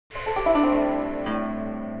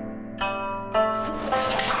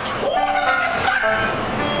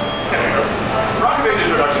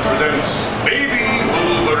presents Baby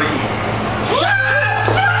Wolverine.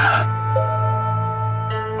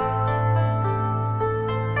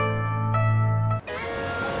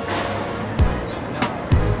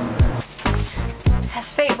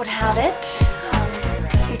 As fate would have it,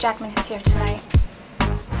 Hugh Jackman is here tonight.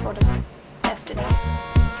 Sort of destiny.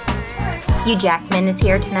 Hugh Jackman is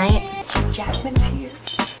here tonight. Hugh Jackman's here.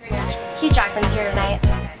 Hugh Jackman's here tonight.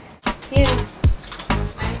 Hugh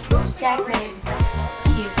Jackman.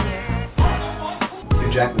 Hugh's here.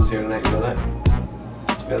 Hugh Jackman's here tonight, you know that?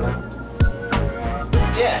 You know that?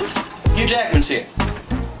 Yeah, Hugh Jackman's here.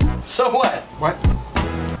 So what? What?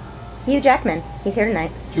 Hugh Jackman, he's here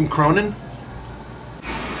tonight. Hume Cronin?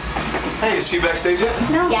 Hey, is Hugh backstage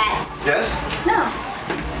yet? No. Yes. Yes? No.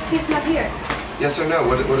 He's not here. Yes or no?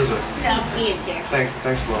 What is it? No. He is here.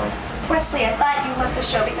 Thanks, Lauren. Wesley, I thought you left the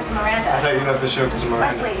show because of Miranda. I thought you left the show because of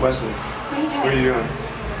Miranda. Wesley. What are you doing? are you doing?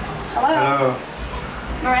 Hello? Hello.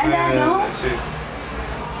 Miranda, no? I see.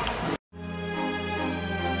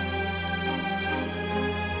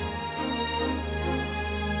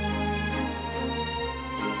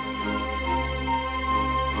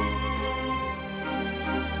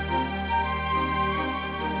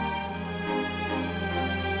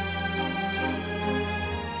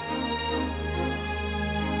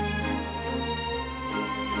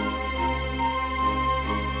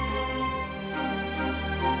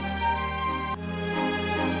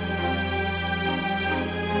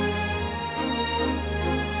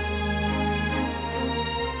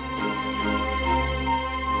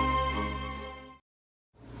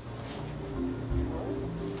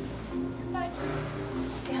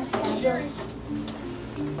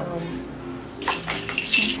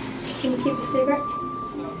 Can you keep a secret?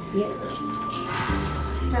 Yeah.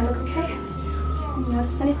 Do I look okay? You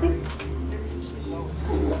notice anything?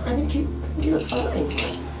 I think you look fine.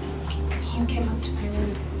 You came up to my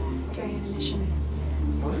room during intermission.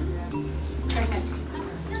 Pregnant.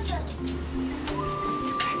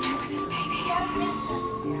 You're pregnant with this baby.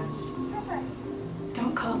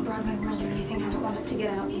 Don't call Broadway World or anything. I don't want it to get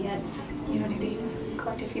out yet. You know what I mean?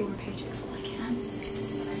 Collect a few more paychecks while I can.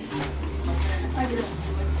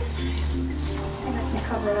 I'm not gonna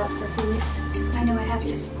cover it up for a few weeks. I know I have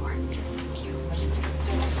your support.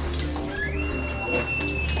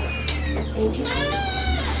 Thank you.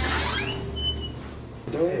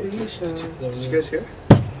 Angel. Did you guys hear?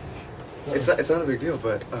 It's not a big deal,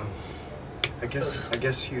 but I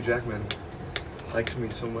guess Hugh Jackman liked me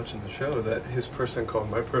so much in the show that his person called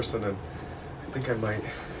my person, and I think I might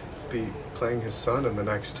be playing his son in the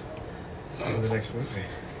next movie.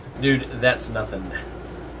 Dude, that's nothing.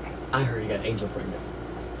 I heard he got Angel pregnant.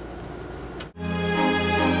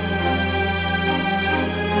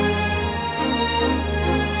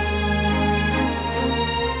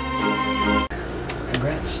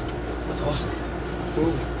 Congrats. That's awesome.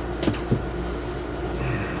 Ooh.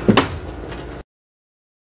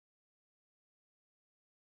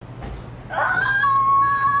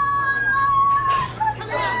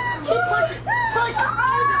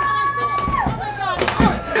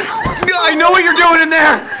 I know what you're doing in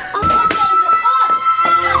there!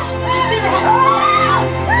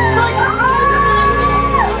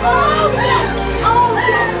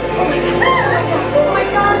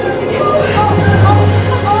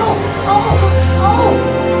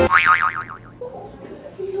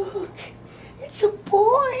 Look, it's a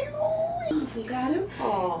boy. Oh, we got him.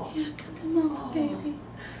 Oh, yeah, come to mama, baby.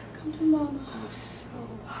 Come to mama. Oh, so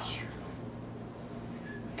cute.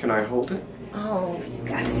 Can I hold it? Oh, you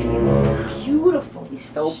gotta see him. He's beautiful. He's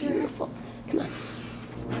so beautiful. Come on.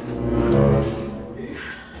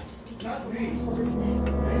 Just be careful. Hold his neck.